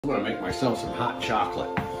I'm gonna make myself some hot chocolate.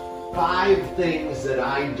 5 things that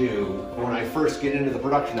I do when I first get into the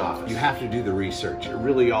production office. You have to do the research. It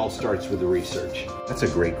really all starts with the research. That's a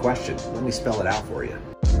great question. Let me spell it out for you.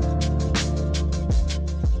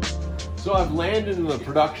 So I've landed in the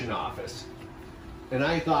production office, and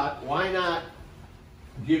I thought, why not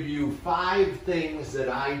give you 5 things that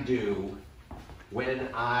I do when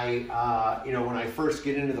I first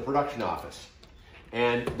get into the production office.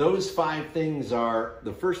 And those 5 things are,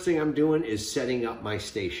 the first thing I'm doing is setting up my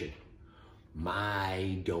station,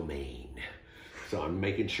 my domain. So I'm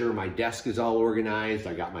making sure my desk is all organized.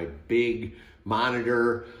 I got my big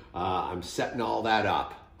monitor. I'm setting all that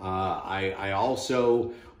up. I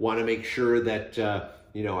also want to make sure that,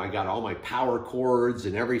 I got all my power cords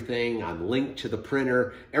and everything. I'm linked to the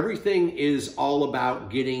printer. Everything is all about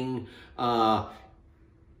getting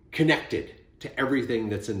connected to everything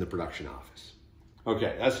that's in the production office.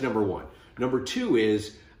 Okay, that's number 1. Number 2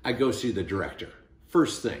 is I go see the director.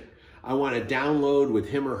 First thing, I want to download with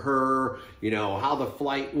him or her, how the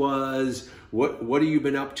flight was, what have you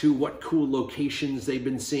been up to, what cool locations they've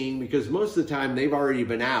been seeing, because most of the time they've already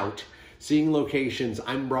been out seeing locations.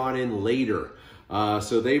 I'm brought in later.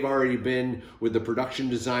 So they've already been with the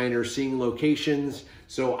production designer seeing locations.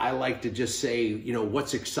 So I like to just say,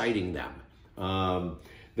 what's exciting them.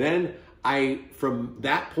 Then from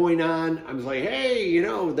that point on, I was like, hey,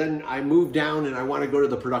 then I move down and I want to go to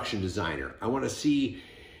the production designer. I want to see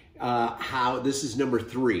how, this is number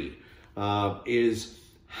 3, is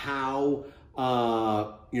how,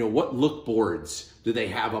 what look boards do they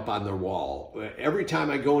have up on their wall? Every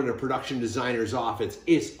time I go into a production designer's office,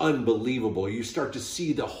 it's unbelievable. You start to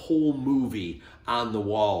see the whole movie on the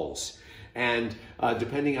walls. And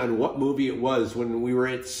depending on what movie it was, when we were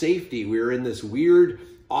at Safety, we were in this weird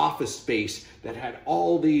office space that had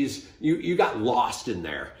all these, you got lost in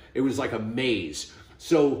there. It was like a maze.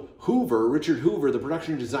 So Richard Hoover, the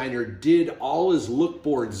production designer, did all his look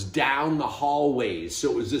boards down the hallways.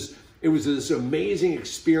 So it was this amazing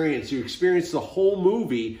experience. You experienced the whole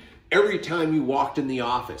movie every time you walked in the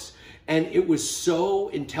office. And it was so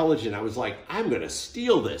intelligent. I was like, I'm gonna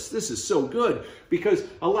steal this. This is so good. Because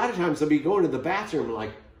a lot of times I'll be going to the bathroom and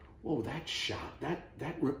like, whoa, that shot,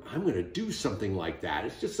 I'm gonna do something like that.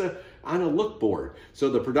 It's just on a look board. So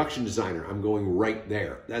the production designer, I'm going right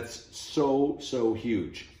there. That's so, so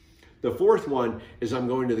huge. The 4th one is I'm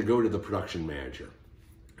going to go to the production manager.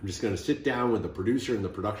 I'm just gonna sit down with the producer and the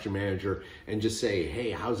production manager and just say,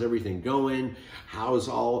 hey, how's everything going? How's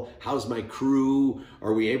my crew?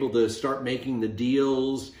 Are we able to start making the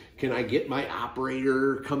deals? Can I get my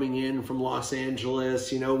operator coming in from Los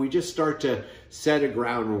Angeles? We just start to set a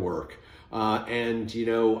groundwork.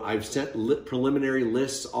 I've sent preliminary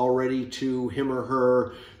lists already to him or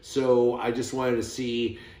her. So I just wanted to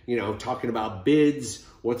see, talking about bids,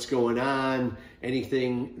 what's going on,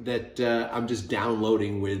 anything that I'm just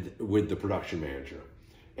downloading with the production manager.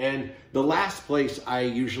 And the last place I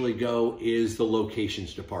usually go is the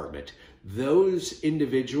locations department. Those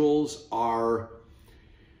individuals are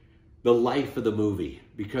the life of the movie,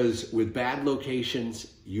 because with bad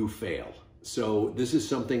locations, you fail. So this is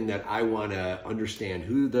something that I want to understand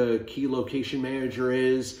who the key location manager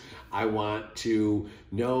is. I want to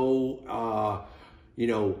know,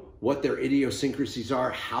 what their idiosyncrasies are,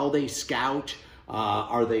 how they scout.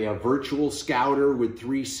 Are they a virtual scouter with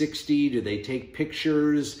 360? Do they take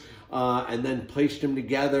pictures and then place them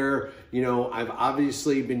together? I've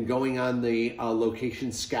obviously been going on the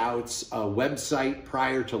Location Scouts website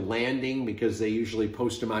prior to landing, because they usually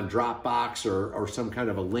post them on Dropbox or some kind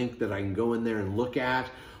of a link that I can go in there and look at.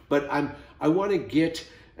 But I want to get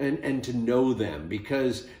and to know them,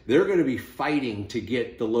 because they're going to be fighting to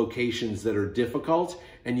get the locations that are difficult,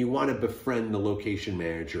 and you want to befriend the location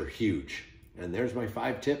manager. Huge. And there's my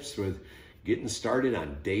 5 tips with getting started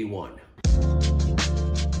on day 1.